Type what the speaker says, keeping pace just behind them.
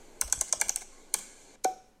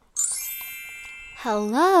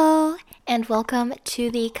Hello, and welcome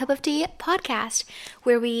to the Cup of Tea podcast,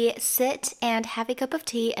 where we sit and have a cup of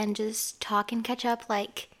tea and just talk and catch up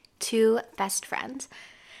like two best friends.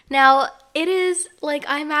 Now, it is like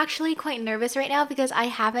I'm actually quite nervous right now because I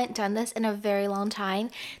haven't done this in a very long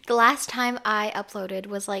time. The last time I uploaded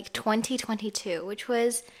was like 2022, which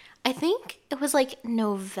was, I think it was like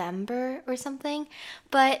November or something.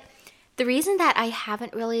 But the reason that I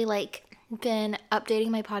haven't really been updating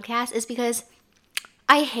my podcast is because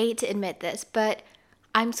I hate to admit this, but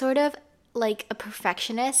I'm sort of like a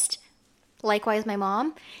perfectionist, likewise my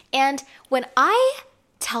mom. And when I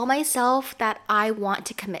tell myself that I want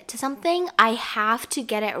to commit to something, I have to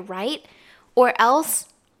get it right or else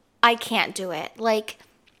I can't do it.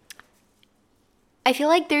 I feel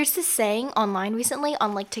like there's this saying online recently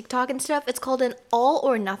on like TikTok and stuff. It's called an all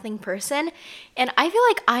or nothing person. And I feel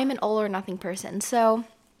like I'm an all or nothing person. So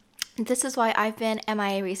this is why I've been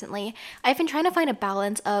MIA recently. I've been trying to find a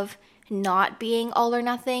balance of not being all or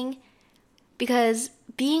nothing because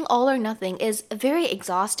being all or nothing is very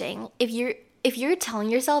exhausting. If you're telling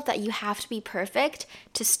yourself that you have to be perfect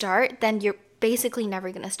to start, then you're basically never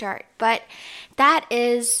going to start. But that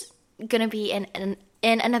is going to be in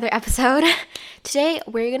another episode. Today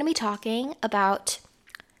we're going to be talking about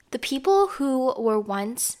the people who were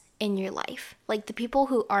once in your life, like the people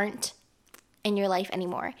who aren't in your life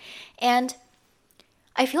anymore. And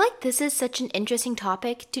I feel like this is such an interesting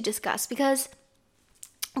topic to discuss because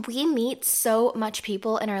we meet so much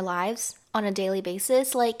people in our lives on a daily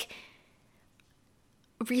basis. Like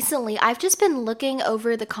recently, I've just been looking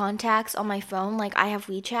over the contacts on my phone. Like I have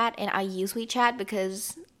WeChat and I use WeChat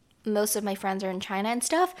because most of my friends are in China and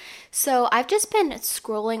stuff. So I've just been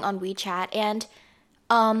scrolling on WeChat and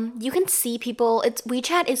you can see people.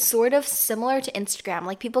 WeChat is sort of similar to Instagram.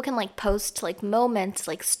 Like people can like post like moments,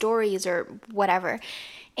 like stories or whatever.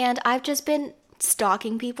 And I've just been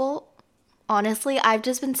stalking people. Honestly, I've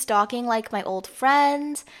just been stalking like my old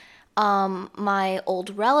friends, my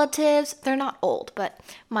old relatives. They're not old, but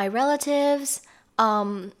my relatives,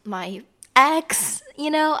 my ex,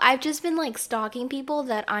 I've just been like stalking people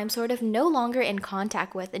that I'm sort of no longer in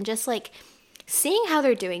contact with and just like seeing how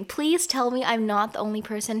they're doing. Please tell me I'm not the only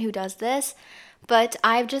person who does this, but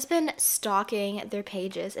I've just been stalking their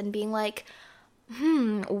pages and being like,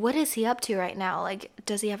 what is he up to right now? Like,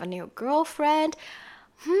 does he have a new girlfriend?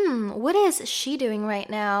 What is she doing right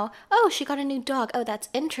now? Oh, she got a new dog. Oh, that's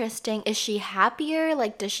interesting. Is she happier?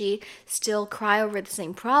 Like, does she still cry over the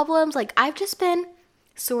same problems? Like, I've just been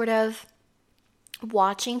sort of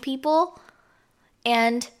watching people,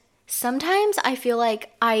 and sometimes I feel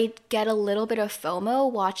like I get a little bit of FOMO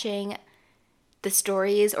watching the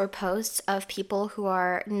stories or posts of people who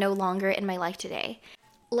are no longer in my life today.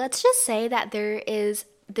 Let's just say that there is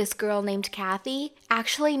this girl named Kathy.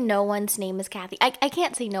 Actually, no one's name is Kathy. I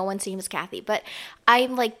can't say no one's name is Kathy, but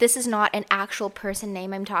I'm like, this is not an actual person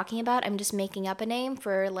name I'm talking about. I'm just making up a name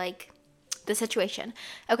for like the situation.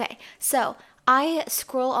 Okay, so I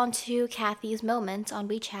scroll onto Kathy's moments on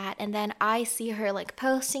WeChat and then I see her like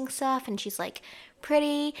posting stuff and she's like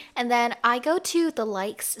pretty, and then I go to the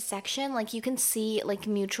likes section. Like you can see like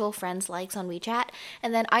mutual friends likes on WeChat,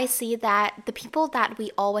 and then I see that the people that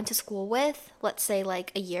we all went to school with, let's say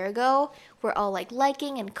like a year ago, were all like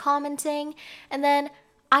liking and commenting. And then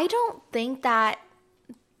I don't think that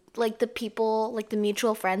like the people, like the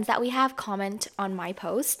mutual friends that we have, comment on my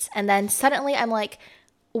posts, and then suddenly I'm like,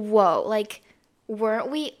 whoa, like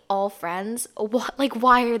weren't we all friends? What, like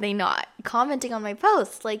why are they not commenting on my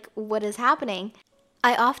posts? Like what is happening?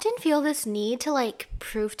 I often feel this need to like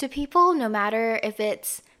prove to people, no matter if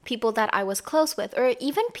it's people that I was close with or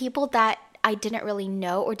even people that I didn't really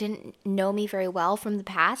know or didn't know me very well from the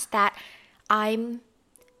past, that I'm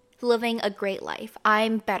living a great life.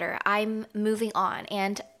 I'm better. I'm moving on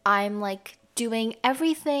and I'm like doing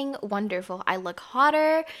everything wonderful. I look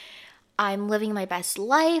hotter. I'm living my best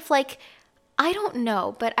life. Like, I don't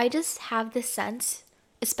know, but I just have this sense,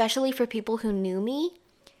 especially for people who knew me,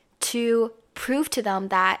 to prove to them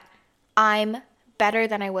that I'm better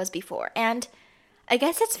than I was before. And I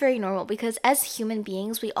guess it's very normal because as human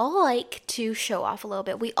beings, we all like to show off a little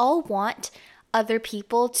bit. We all want other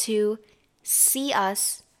people to see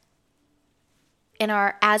us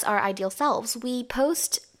as our ideal selves. We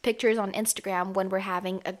post pictures on Instagram when we're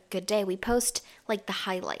having a good day. We post like the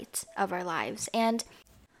highlights of our lives. And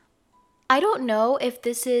I don't know if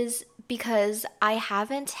this is because I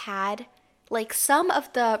haven't had, like, some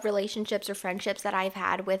of the relationships or friendships that I've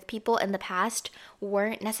had with people in the past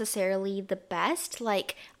weren't necessarily the best.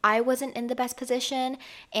 Like, I wasn't in the best position,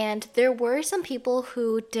 and there were some people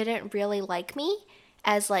who didn't really like me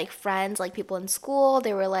as, like, friends, like people in school.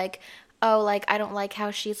 They were like, oh, like, I don't like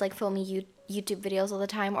how she's like filming YouTube videos all the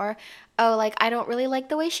time, or oh, like, I don't really like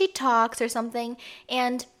the way she talks or something.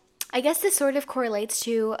 And I guess this sort of correlates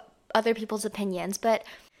to other people's opinions, but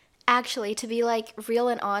actually, to be like real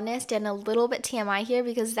and honest and a little bit TMI here,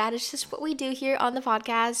 because that is just what we do here on the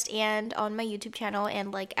podcast and on my YouTube channel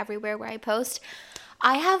and like everywhere where I post.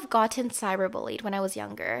 I have gotten cyberbullied when I was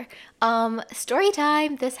younger. Story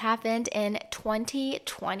time, this happened in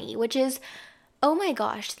 2020, which is, oh my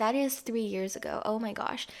gosh, that is 3 years ago. Oh my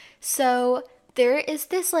gosh. So there is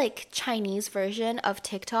this like Chinese version of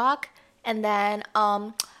TikTok, and then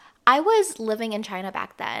I was living in China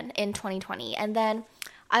back then in 2020, and then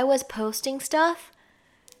I was posting stuff,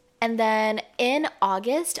 and then in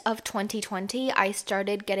August of 2020, I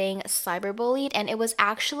started getting cyberbullied, and it was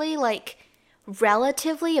actually like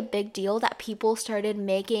relatively a big deal that people started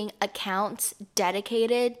making accounts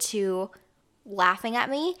dedicated to laughing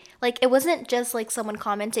at me. Like, it wasn't just like someone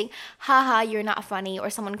commenting, haha, you're not funny,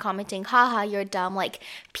 or someone commenting, haha, you're dumb. Like,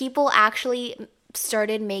 people actually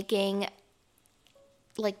started making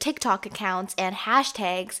like TikTok accounts and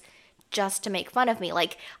hashtags just to make fun of me.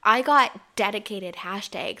 Like, I got dedicated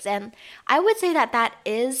hashtags, and I would say that that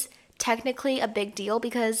is technically a big deal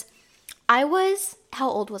because how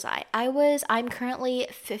old was I? I'm currently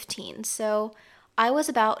 15, so I was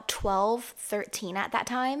about 12, 13 at that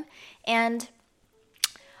time, and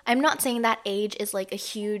I'm not saying that age is like a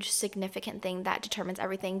huge significant thing that determines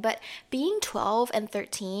everything, but being 12 and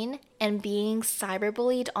 13 and being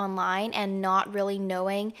cyberbullied online and not really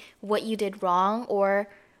knowing what you did wrong or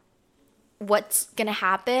what's gonna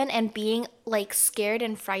happen and being like scared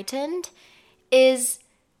and frightened is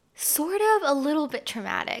sort of a little bit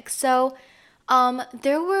traumatic. So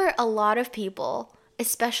there were a lot of people,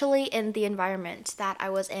 especially in the environment that I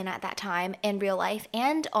was in at that time in real life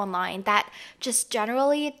and online, that just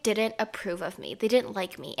generally didn't approve of me. They didn't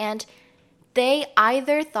like me. And they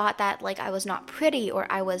either thought that like I was not pretty or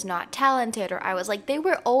I was not talented or I was like, they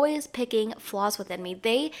were always picking flaws within me.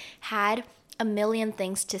 They had a million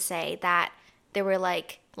things to say that they were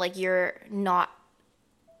like you're not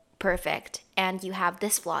perfect and you have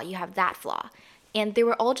this flaw, you have that flaw. And they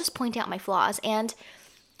were all just pointing out my flaws. And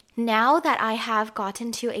now that I have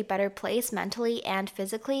gotten to a better place mentally and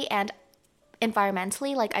physically and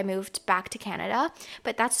environmentally, like I moved back to Canada,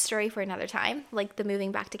 but that's a story for another time, like the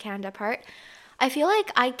moving back to Canada part. I feel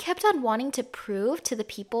like I kept on wanting to prove to the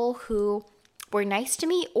people who were nice to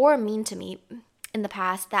me or mean to me in the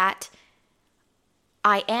past that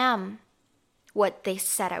I am what they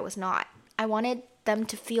said I was not. I wanted them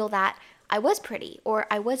to feel that I was pretty or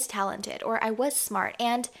I was talented or I was smart.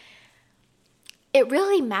 And it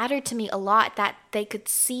really mattered to me a lot that they could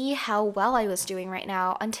see how well I was doing right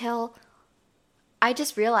now until I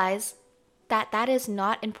just realized that that is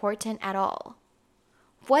not important at all.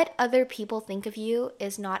 What other people think of you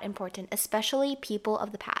is not important, especially people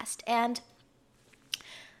of the past. And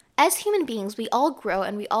as human beings, we all grow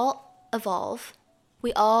and we all evolve.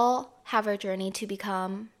 We all have our journey to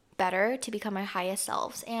become better, to become our highest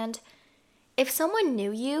selves. And if someone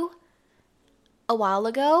knew you a while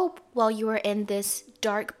ago while you were in this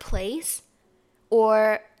dark place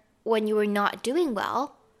or when you were not doing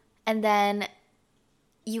well, and then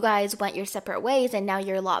you guys went your separate ways and now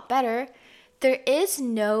you're a lot better, there is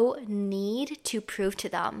no need to prove to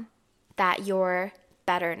them that you're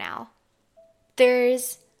better now.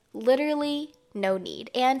 There's literally no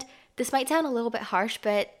need. And this might sound a little bit harsh,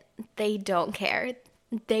 but they don't care.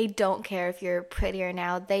 They don't care if you're prettier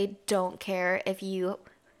now. They don't care if you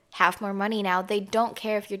have more money now. They don't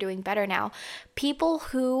care if you're doing better now. People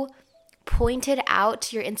who pointed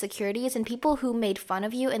out your insecurities and people who made fun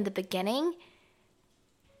of you in the beginning,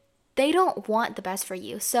 they don't want the best for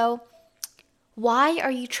you. So why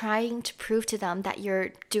are you trying to prove to them that you're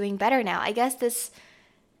doing better now? I guess this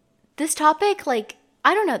topic, like,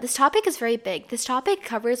 I don't know, this topic is very big. This topic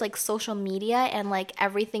covers like social media and like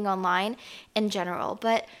everything online in general.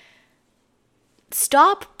 But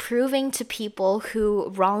stop proving to people who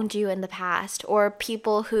wronged you in the past or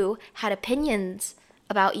people who had opinions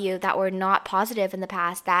about you that were not positive in the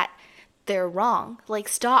past that they're wrong. Like,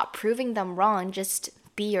 stop proving them wrong. Just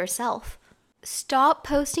be yourself. Stop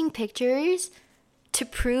posting pictures to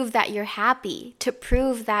prove that you're happy, to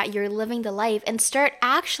prove that you're living the life, and start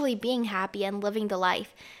actually being happy and living the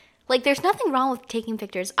life. Like, there's nothing wrong with taking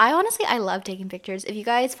pictures. I love taking pictures. If you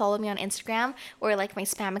guys follow me on Instagram or like my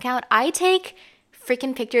spam account, I take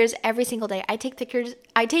freaking pictures every single day. I take pictures,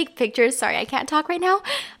 sorry, I can't talk right now.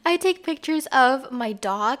 I take pictures of my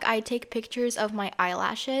dog. I take pictures of my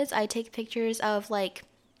eyelashes. I take pictures of like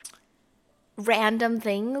random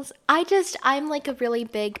things. I'm like a really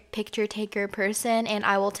big picture taker person, and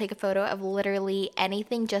I will take a photo of literally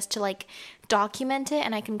anything just to like document it,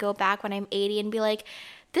 and I can go back when I'm 80 and be like,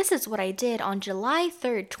 this is what I did on July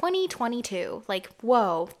 3rd, 2022. Like,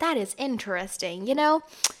 whoa, that is interesting, you know?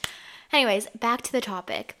 Anyways, back to the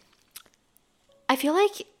topic. I feel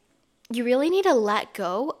like you really need to let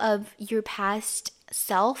go of your past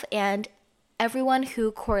self and everyone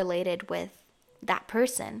who correlated with that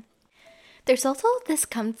person. There's also this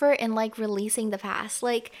comfort in like releasing the past.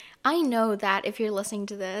 Like, I know that if you're listening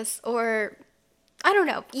to this, or I don't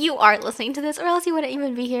know, you are listening to this, or else you wouldn't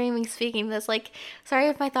even be hearing me speaking this. Like, sorry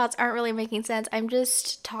if my thoughts aren't really making sense. I'm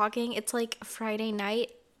just talking. It's like Friday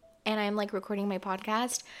night, and I'm like recording my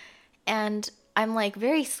podcast, and I'm like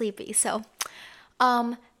very sleepy. So,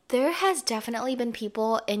 um, there has definitely been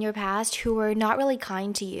people in your past who were not really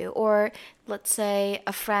kind to you, or let's say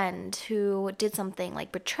a friend who did something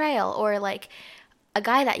like betrayal, or like a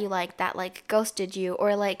guy that you like that like ghosted you,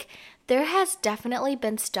 or like there has definitely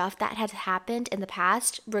been stuff that has happened in the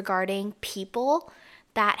past regarding people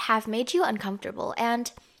that have made you uncomfortable.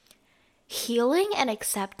 And healing and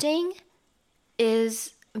accepting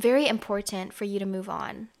is very important for you to move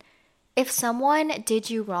on. If someone did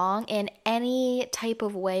you wrong in any type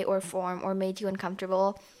of way or form or made you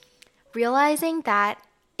uncomfortable, realizing that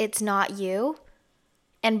it's not you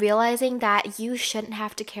and realizing that you shouldn't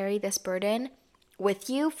have to carry this burden with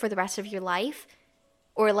you for the rest of your life,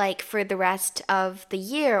 or like for the rest of the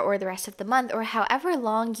year or the rest of the month, or however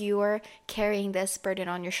long you're carrying this burden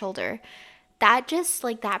on your shoulder, that just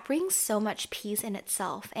like that brings so much peace in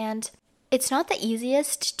itself. And it's not the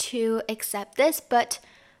easiest to accept this, but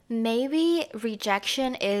maybe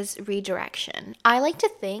rejection is redirection. I like to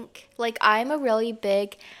think like I'm a really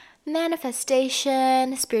big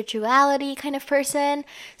manifestation, spirituality kind of person.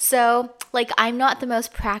 So, like, I'm not the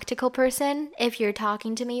most practical person. If you're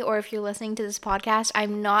talking to me or if you're listening to this podcast,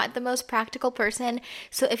 I'm not the most practical person.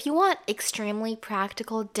 So, if you want extremely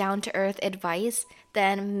practical, down to earth advice,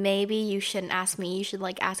 then maybe you shouldn't ask me. You should,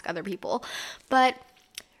 like, ask other people. But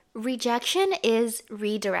rejection is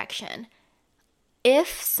redirection.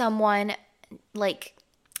 If someone, like,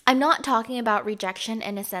 I'm not talking about rejection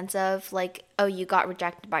in a sense of like, oh, you got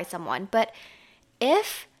rejected by someone, but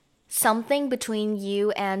if something between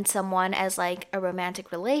you and someone as like a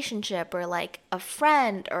romantic relationship or like a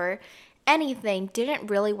friend or anything didn't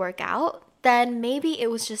really work out, then maybe it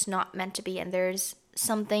was just not meant to be and there's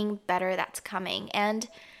something better that's coming. And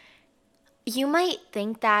you might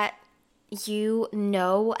think that you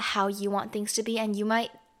know how you want things to be, and you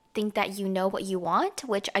might think that you know what you want,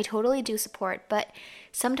 which I totally do support, but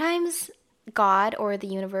sometimes God or the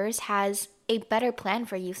universe has a better plan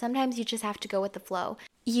for you. Sometimes you just have to go with the flow.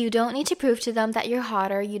 You don't need to prove to them that you're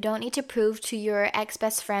hotter. You don't need to prove to your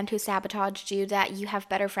ex-best friend who sabotaged you that you have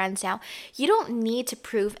better friends now. You don't need to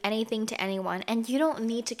prove anything to anyone, and you don't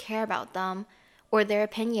need to care about them or their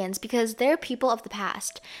opinions because they're people of the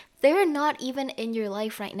past. They're not even in your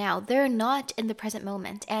life right now. They're not in the present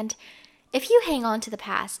moment. And if you hang on to the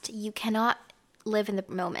past, you cannot live in the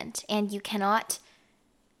moment and you cannot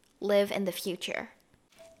live in the future.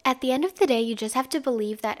 At the end of the day, you just have to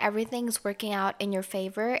believe that everything's working out in your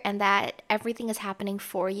favor and that everything is happening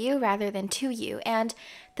for you rather than to you. And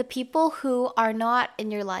the people who are not in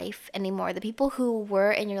your life anymore, the people who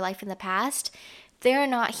were in your life in the past, they're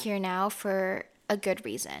not here now for a good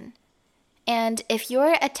reason. And if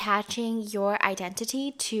you're attaching your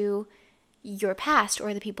identity to your past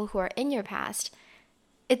or the people who are in your past,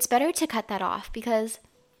 it's better to cut that off because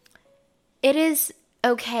it is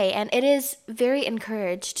okay and it is very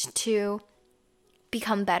encouraged to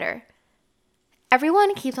become better.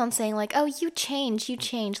 Everyone keeps on saying like, oh, you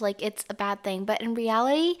change, like it's a bad thing. But in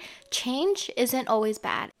reality, change isn't always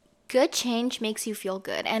bad. Good change makes you feel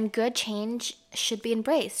good, and good change should be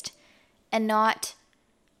embraced and not,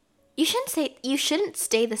 you shouldn't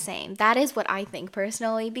stay the same. That is what I think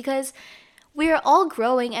personally, because we're all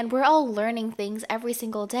growing and we're all learning things every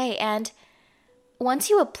single day. And once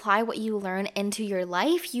you apply what you learn into your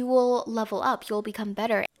life, you will level up. You'll become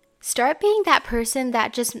better. Start being that person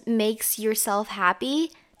that just makes yourself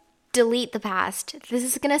happy. Delete the past. This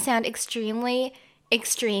is going to sound extremely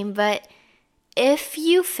extreme, but if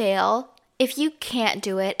you fail, if you can't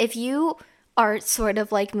do it, if you are sort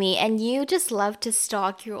of like me and you just love to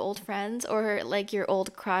stalk your old friends or like your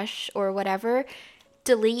old crush or whatever,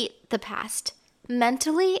 delete the past.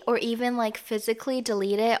 Mentally or even like physically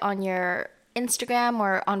delete it on your Instagram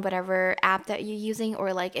or on whatever app that you're using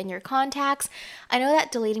or like in your contacts. I know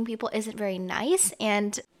that deleting people isn't very nice,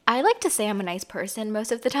 and I like to say I'm a nice person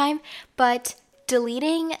most of the time, but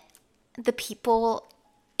deleting the people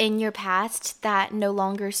in your past that no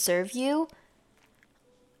longer serve you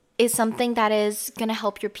is something that is going to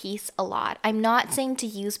help your peace a lot. I'm not saying to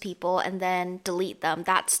use people and then delete them.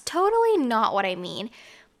 That's totally not what I mean.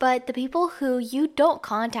 But the people who you don't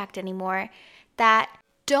contact anymore, that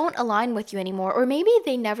don't align with you anymore, or maybe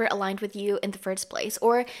they never aligned with you in the first place,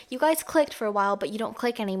 or you guys clicked for a while but you don't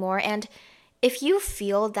click anymore. And if you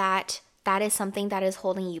feel that that is something that is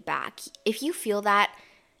holding you back, if you feel that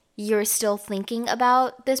you're still thinking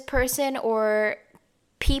about this person or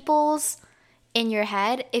people's in your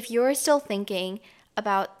head, if you're still thinking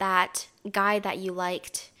about that guy that you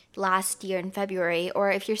liked last year in February,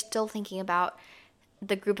 or if you're still thinking about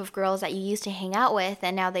the group of girls that you used to hang out with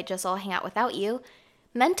and now they just all hang out without you,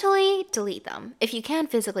 mentally delete them. If you can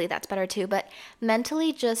physically, that's better too, but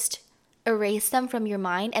mentally just erase them from your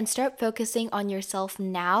mind and start focusing on yourself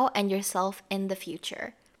now and yourself in the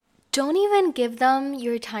future. Don't even give them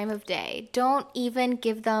your time of day. Don't even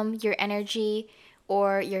give them your energy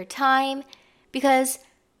or your time, because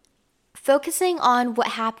focusing on what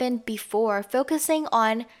happened before, focusing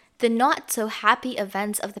on the not so happy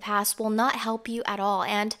events of the past will not help you at all.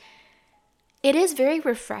 And it is very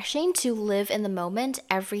refreshing to live in the moment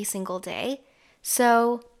every single day.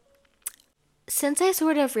 So since I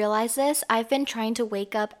sort of realized this, I've been trying to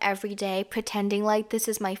wake up every day pretending like this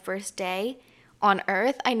is my first day on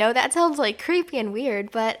Earth. I know that sounds like creepy and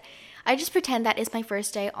weird, but I just pretend that is my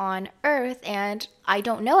first day on Earth and I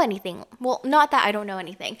don't know anything. Well, not that I don't know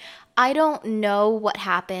anything. I don't know what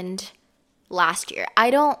happened last year. I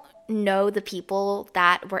don't know the people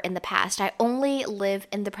that were in the past. I only live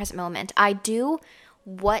in the present moment. I do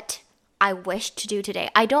what I wish to do today.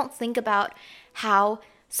 I don't think about how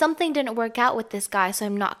something didn't work out with this guy, so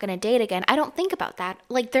I'm not going to date again. I don't think about that.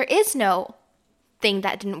 Like, there is no thing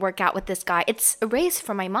that didn't work out with this guy. It's erased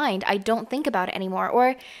from my mind. I don't think about it anymore.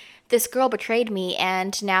 Or this girl betrayed me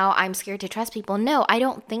and now I'm scared to trust people. No, I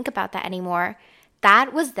don't think about that anymore.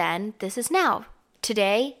 That was then, this is now.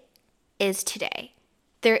 Today is today.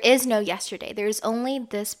 There is no yesterday. There's only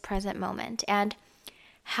this present moment. And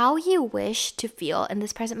how you wish to feel in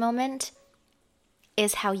this present moment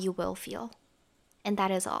is how you will feel. And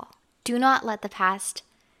that is all. Do not let the past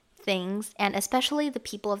things, and especially the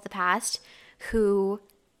people of the past who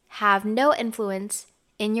have no influence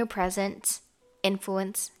in your present,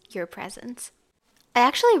 influence your presence. I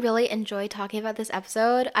actually really enjoy talking about this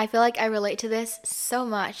episode. I feel like I relate to this so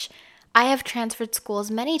much. I have transferred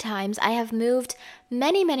schools many times. I have moved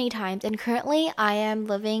many, many times. And currently I am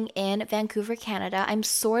living in Vancouver, Canada. I'm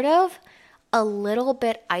sort of a little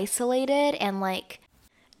bit isolated and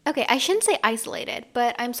okay, I shouldn't say isolated,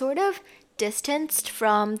 but I'm sort of distanced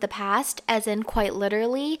from the past, as in quite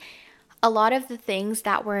literally. A lot of the things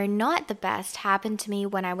that were not the best happened to me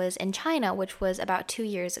when I was in China, which was about 2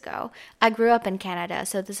 years ago. I grew up in Canada,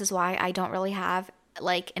 so this is why I don't really have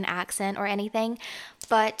an accent or anything.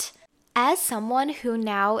 But as someone who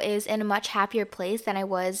now is in a much happier place than I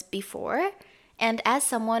was before, and as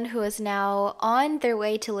someone who is now on their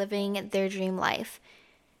way to living their dream life,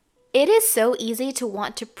 it is so easy to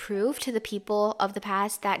want to prove to the people of the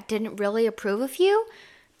past that didn't really approve of you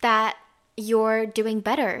that you're doing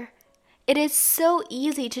better. It is so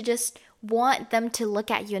easy to just want them to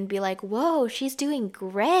look at you and be like, whoa, she's doing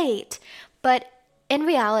great. But in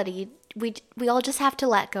reality, we all just have to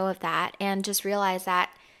let go of that and just realize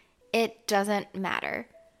that it doesn't matter.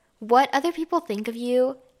 What other people think of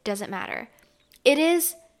you doesn't matter. It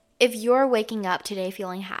is if you're waking up today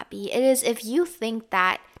feeling happy. It is if you think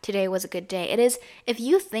that today was a good day. It is if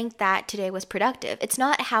you think that today was productive. It's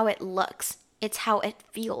not how it looks. It's how it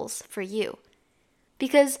feels for you.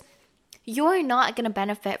 Because you're not going to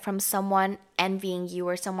benefit from someone envying you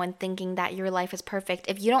or someone thinking that your life is perfect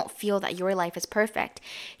if you don't feel that your life is perfect.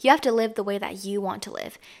 You have to live the way that you want to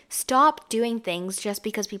live. Stop doing things just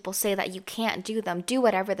because people say that you can't do them. Do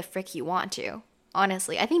whatever the frick you want to.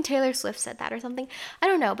 Honestly, I think Taylor Swift said that or something. I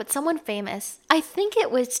don't know, but someone famous, I think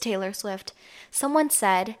it was Taylor Swift, someone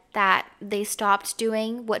said that they stopped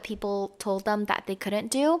doing what people told them that they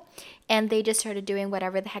couldn't do, and they just started doing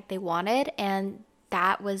whatever the heck they wanted, and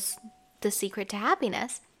that was the secret to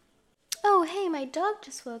happiness. Oh, hey, my dog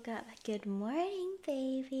just woke up. Good morning,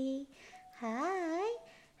 baby. Hi,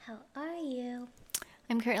 how are you?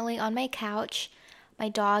 I'm currently on my couch. My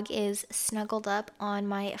dog is snuggled up on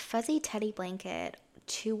my fuzzy teddy blanket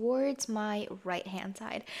towards my right hand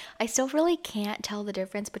side. I still really can't tell the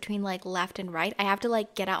difference between left and right. I have to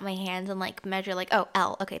get out my hands and measure oh,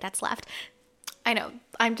 L, okay, that's left. I know,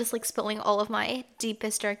 I'm just spilling all of my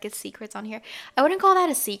deepest, darkest secrets on here. I wouldn't call that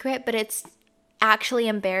a secret, but it's actually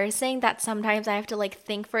embarrassing that sometimes I have to like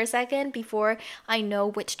think for a second before I know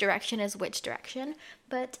which direction is which direction.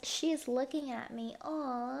 But she is looking at me.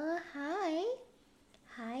 Aw, hi.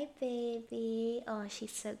 Hi, baby. Oh,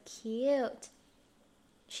 she's so cute.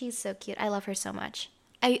 She's so cute. I love her so much.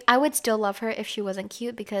 I would still love her if she wasn't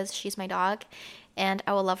cute because she's my dog and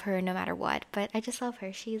I will love her no matter what. But I just love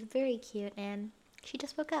her. She's very cute and she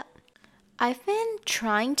just woke up. I've been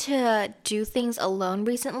trying to do things alone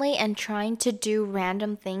recently and trying to do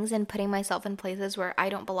random things and putting myself in places where I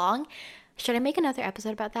don't belong. Should I make another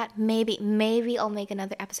episode about that? Maybe I'll make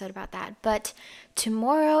another episode about that. But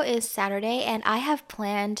tomorrow is Saturday and I have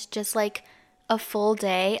planned just like a full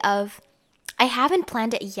day of. I haven't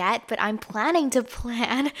planned it yet, but I'm planning to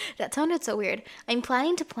plan. That sounded so weird. I'm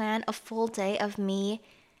planning to plan a full day of me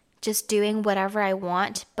just doing whatever I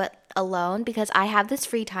want, but alone because I have this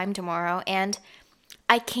free time tomorrow. And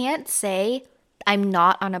I can't say I'm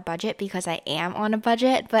not on a budget because I am on a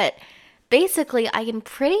budget, but basically, I can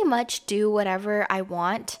pretty much do whatever I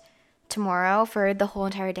want tomorrow for the whole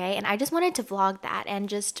entire day. And I just wanted to vlog that and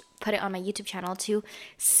just put it on my YouTube channel to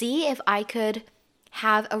see if I could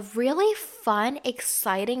have a really fun,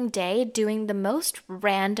 exciting day doing the most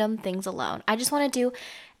random things alone. I just want to do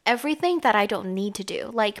everything that I don't need to do.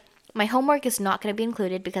 Like, my homework is not going to be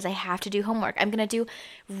included because I have to do homework. I'm going to do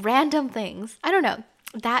random things. I don't know.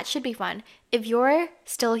 That should be fun. If you're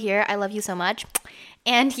still here, I love you so much.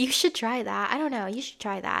 And you should try that. I don't know. You should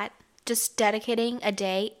try that. Just dedicating a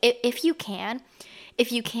day, if you can.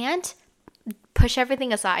 If you can't, push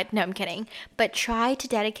everything aside. No, I'm kidding. But try to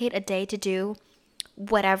dedicate a day to do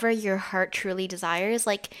whatever your heart truly desires.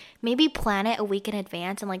 Like, maybe plan it a week in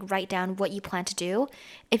advance and like write down what you plan to do.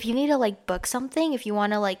 If you need to like book something, if you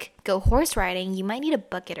want to like go horse riding, you might need to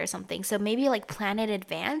book it or something. So maybe like plan it in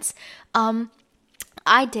advance.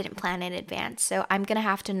 I didn't plan in advance, so I'm gonna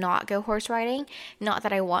have to not go horse riding. Not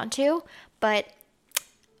that I want to, but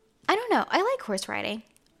I don't know. I like horse riding.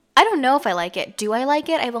 I don't know if I like it. Do I like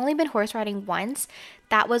it? I've only been horse riding once.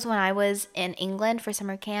 That was when I was in England for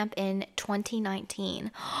summer camp in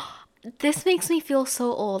 2019. This makes me feel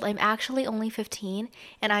so old. I'm actually only 15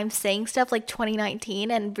 and I'm saying stuff like 2019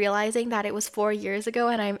 and realizing that it was 4 years ago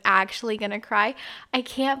and I'm actually gonna cry. I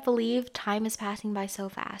can't believe time is passing by so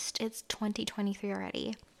fast. It's 2023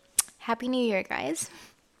 already. Happy New Year, guys.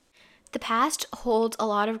 The past holds a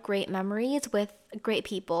lot of great memories with great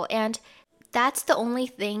people, and that's the only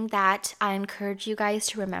thing that I encourage you guys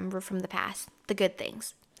to remember from the past. The good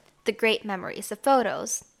things, the great memories, the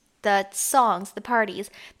photos, the songs, the parties,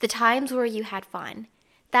 the times where you had fun.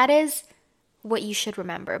 That is what you should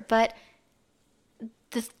remember. But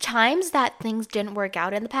the times that things didn't work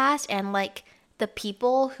out in the past and like the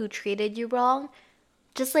people who treated you wrong,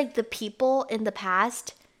 just like the people in the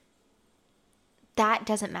past, that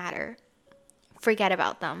doesn't matter. Forget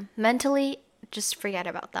about them. Mentally, just forget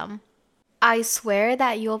about them. I swear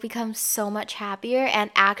that you'll become so much happier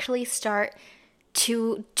and actually start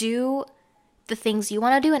to do the things you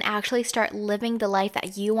want to do and actually start living the life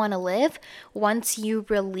that you want to live once you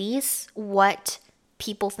release what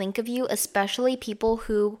people think of you, especially people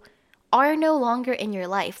who are no longer in your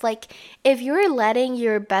life. Like, if you're letting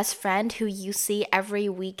your best friend who you see every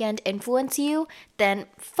weekend influence you, then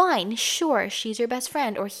fine, sure, she's your best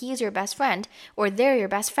friend or he's your best friend or they're your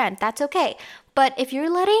best friend. That's okay. But if you're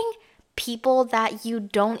letting people that you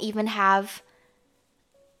don't even have,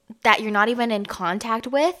 that you're not even in contact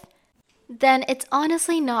with, then it's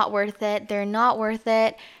honestly not worth it. They're not worth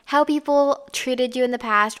it. How people treated you in the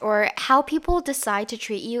past or how people decide to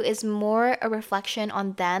treat you is more a reflection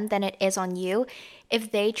on them than it is on you.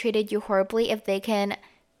 If they treated you horribly, if they can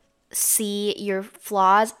see your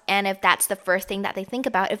flaws, and if that's the first thing that they think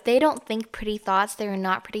about, if they don't think pretty thoughts, they're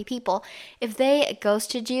not pretty people. If they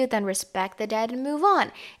ghosted you, then respect the dead and move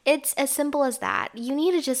on. It's as simple as that. You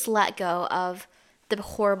need to just let go of the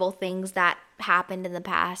horrible things that happened in the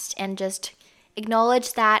past and just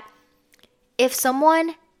acknowledge that if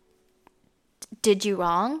someone did you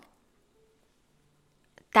wrong,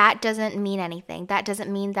 that doesn't mean anything. That doesn't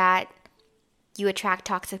mean that you attract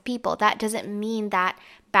toxic people. That doesn't mean that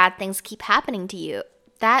bad things keep happening to you.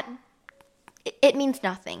 It means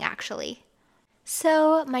nothing, actually.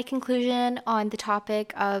 So, my conclusion on the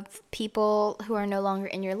topic of people who are no longer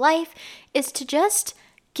in your life is to just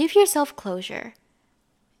give yourself closure.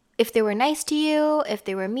 If they were nice to you, if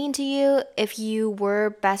they were mean to you, if you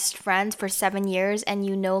were best friends for 7 years and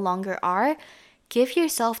you no longer are, give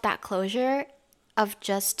yourself that closure of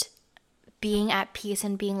just being at peace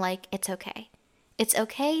and being like, it's okay. It's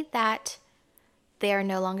okay that they are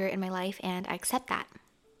no longer in my life and I accept that.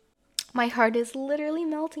 My heart is literally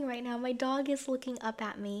melting right now. My dog is looking up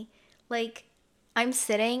at me like I'm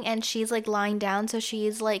sitting and she's like lying down, so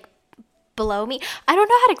she's like below me. I don't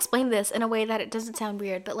know how to explain this in a way that it doesn't sound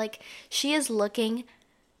weird, but like she is looking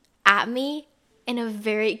at me in a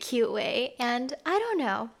very cute way, and I don't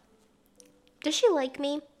know. Does she like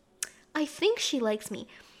me? I think she likes me.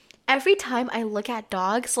 Every time I look at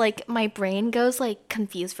dogs, like my brain goes like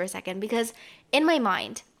confused for a second because in my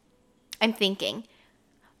mind, I'm thinking,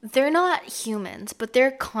 they're not humans, but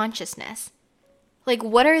they're consciousness. Like,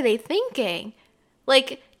 what are they thinking?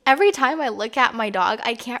 Like, every time I look at my dog,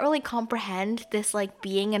 I can't really comprehend this like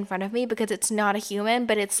being in front of me because it's not a human,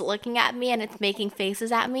 but it's looking at me and it's making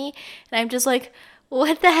faces at me. And I'm just like,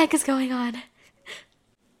 what the heck is going on?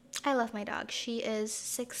 I love my dog. She is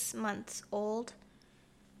 6 months old,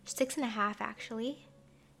 6.5 actually.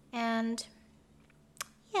 And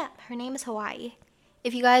yeah, her name is Hawaii.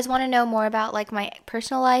 If you guys want to know more about like my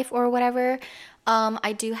personal life or whatever,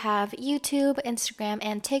 I do have YouTube, Instagram,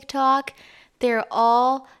 and TikTok. They're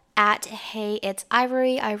all at Hey It's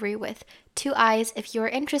Ivory, Ivory with 2 I's. If you're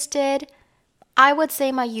interested, I would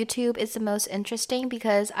say my YouTube is the most interesting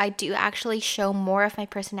because I do actually show more of my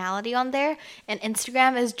personality on there, and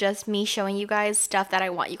Instagram is just me showing you guys stuff that I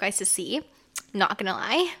want you guys to see. Not gonna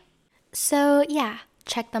lie. So, yeah,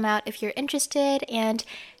 check them out if you're interested. And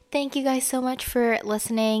thank you guys so much for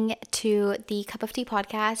listening to the Cup of Tea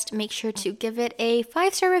podcast. Make sure to give it a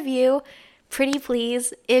 5-star review. Pretty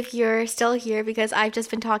please, if you're still here, because I've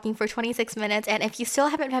just been talking for 26 minutes. And if you still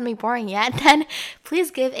haven't found me boring yet, then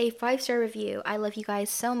please give a 5-star review. I love you guys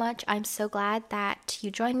so much. I'm so glad that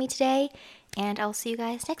you joined me today. And I'll see you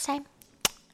guys next time.